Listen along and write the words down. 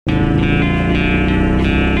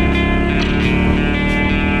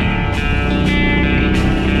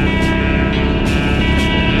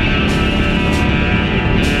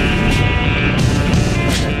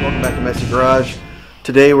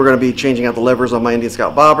Today we're going to be changing out the levers on my Indian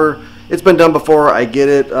Scout bobber. It's been done before, I get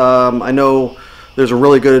it. I know there's a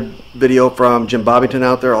really good video from Jim Bobbington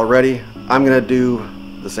out there already. I'm going to do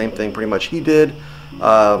the same thing pretty much he did.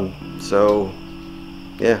 So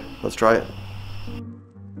yeah, let's try it.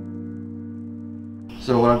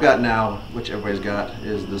 So what I've got now, which everybody's got,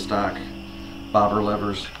 is the stock bobber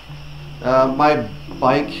levers. My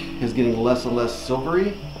bike is getting less and less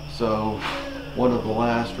silvery, so one of the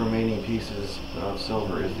last remaining pieces of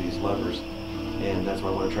silver is these levers, and that's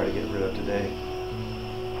what I want to try to get rid of today.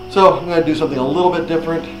 So I'm going to do something a little bit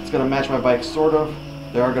different. It's going to match my bike sort of.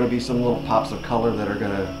 There are going to be some little pops of color that are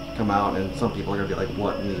going to come out, and some people are going to be like,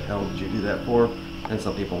 what in the hell did you do that for? And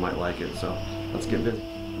some people might like it, so let's get busy.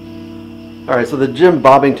 Alright, so the Jim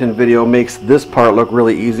Bobbington video makes this part look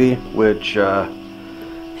really easy, which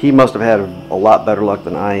he must have had a lot better luck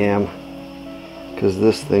than I am, because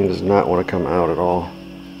this thing does not want to come out at all.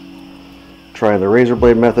 Trying the razor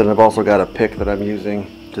blade method, and I've also got a pick that I'm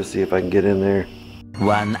using to see if I can get in there.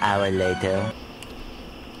 1 hour later.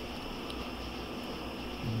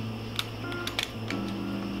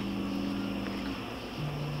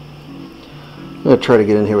 I'm going to try to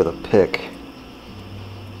get in here with a pick.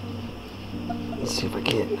 Let's see if I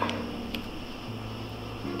can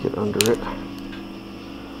get under it.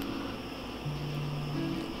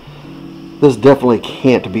 This definitely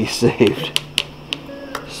can't be saved,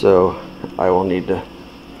 so I will need to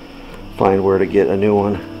find where to get a new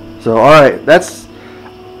one. So alright, that's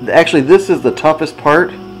actually, this is the toughest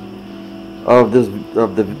part of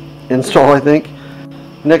the install, I think.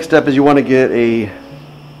 Next step is you want to get a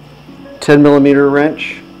 10mm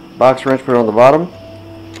wrench, box wrench, put it on the bottom,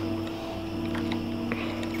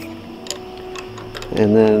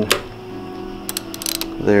 and then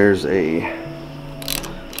there's a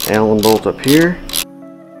Allen bolt up here,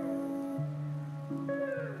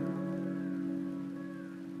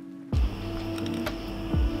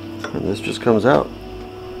 and this just comes out.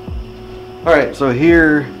 Alright, so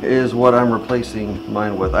here is what I'm replacing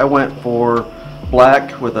mine with. I went for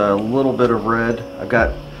black with a little bit of red. I've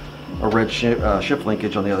got a red shift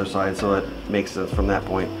linkage on the other side, so it makes sense from that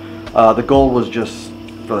point. The gold was just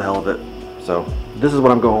for the hell of it, so this is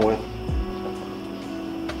what I'm going with.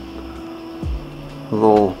 A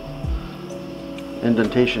little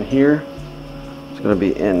indentation here. It's going to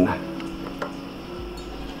be in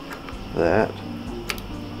that.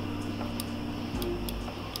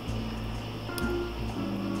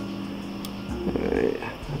 Alright,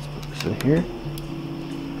 let's put this in here.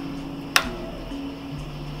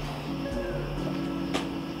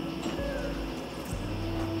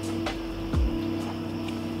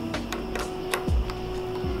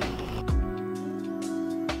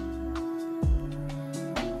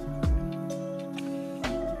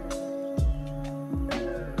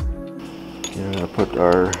 I'm going to put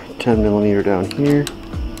our 10mm down here,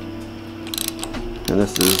 and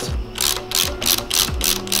this is,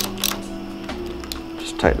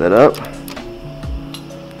 just tighten that up.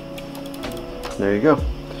 There you go.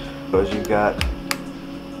 So as you've got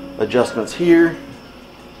adjustments here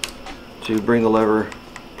to bring the lever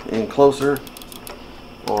in closer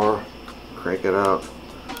or crank it out,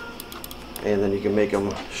 and then you can make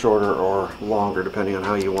them shorter or longer depending on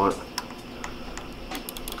how you want.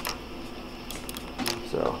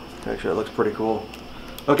 So actually it looks pretty cool.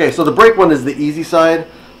 Okay, so the brake one is the easy side,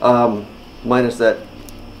 minus that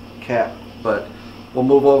cap, but we'll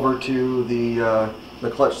move over to the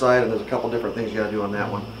clutch side, and there's a couple different things you got to do on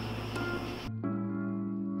that one.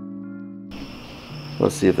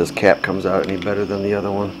 Let's see if this cap comes out any better than the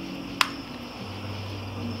other one.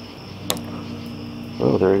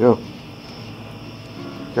 Oh, there you go.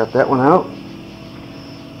 Got that one out.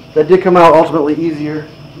 That did come out ultimately easier,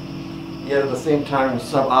 yet at the same time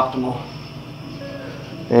suboptimal.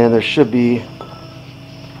 And there should be a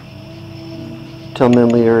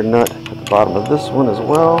 10mm nut at the bottom of this one as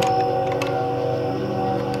well.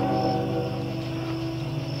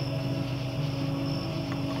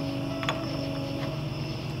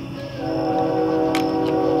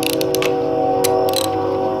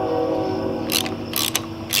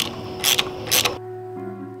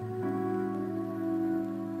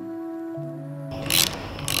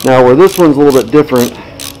 Now where this one's a little bit different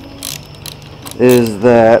is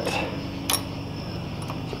that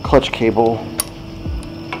the clutch cable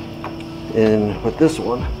in with this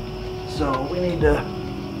one. So we need to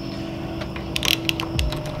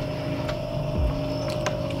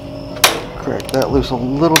crack that loose a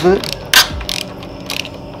little bit.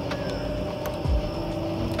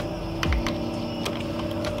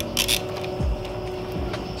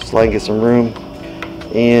 So I can get some room.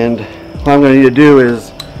 And what I'm going to need to do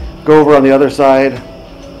is go over on the other side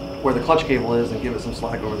where the clutch cable is and give it some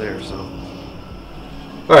slack over there. So,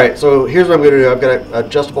 all right, so here's what I'm going to do. I've got an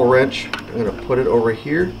adjustable wrench. I'm going to put it over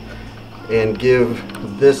here and give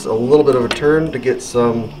this a little bit of a turn to get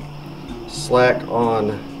some slack on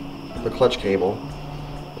the clutch cable.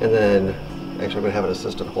 And then, actually I'm going to have an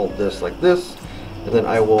assistant hold this like this, and then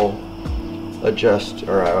I will adjust,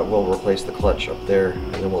 or I will replace the clutch up there,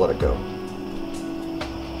 and then we'll let it go.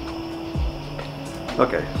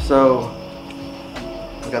 Okay, so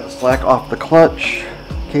I got the slack off the clutch.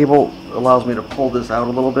 Cable allows me to pull this out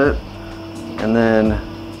a little bit, and then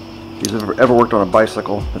if you've ever worked on a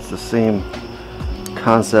bicycle, it's the same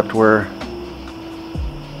concept where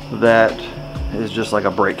that is just like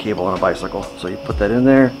a brake cable on a bicycle. So you put that in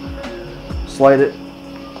there, slide it,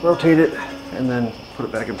 rotate it, and then put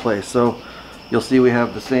it back in place. So you'll see we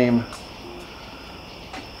have the same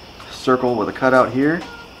circle with a cutout here.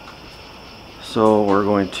 So we're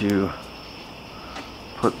going to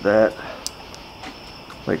put that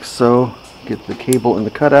like so, get the cable in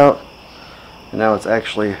the cutout, and now it's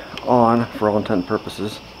actually on for all intent and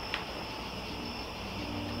purposes.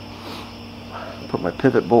 Put my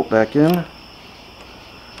pivot bolt back in.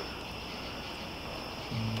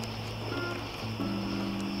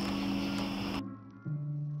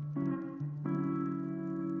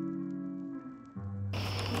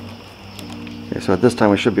 Okay, so at this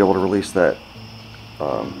time we should be able to release that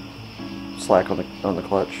slack on the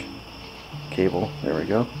clutch cable. There we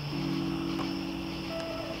go.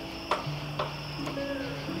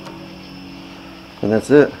 And that's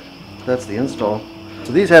it. That's the install.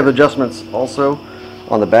 So these have adjustments also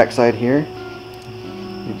on the back side here.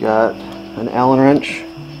 You've got an Allen wrench.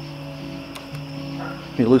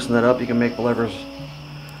 If you loosen that up, you can make the levers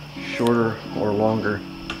shorter or longer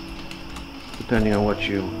depending on what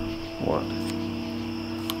you want.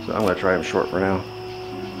 So I'm going to try them short for now.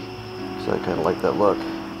 So I kind of like that look.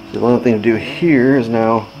 So the only thing to do here is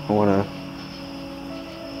now I want to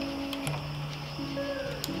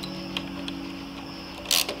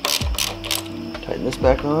tighten this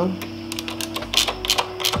back on.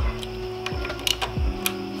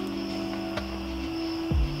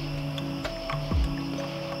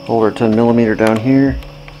 Hold our 10mm down here.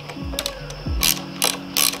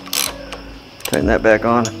 Tighten that back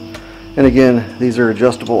on. And again, these are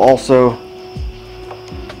adjustable also,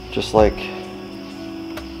 just like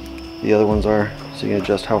the other ones are. So you can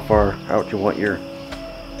adjust how far out you want your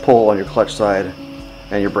pull on your clutch side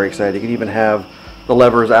and your brake side. You can even have the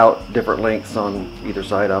levers out different lengths on either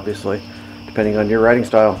side, obviously, depending on your riding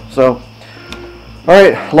style. So,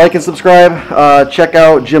 alright, like and subscribe. Check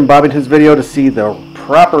out Jim Bobbington's video to see the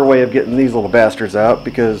proper way of getting these little bastards out,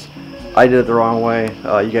 because I did it the wrong way.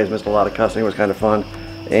 You guys missed a lot of cussing. It was kind of fun.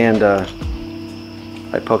 And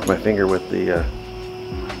I poked my finger with the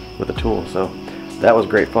tool, so that was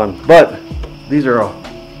great fun. But these are an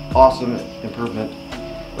awesome improvement,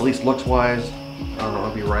 at least looks wise.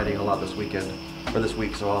 I'll be riding a lot this weekend, or this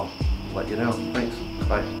week, so I'll let you know. Thanks.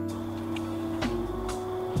 Bye.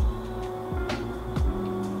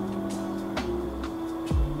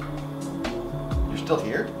 You're still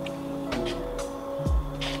here?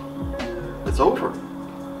 It's over.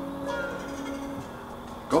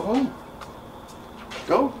 Go home.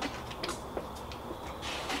 Go.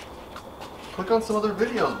 Click on some other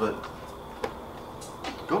videos, but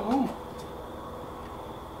go home.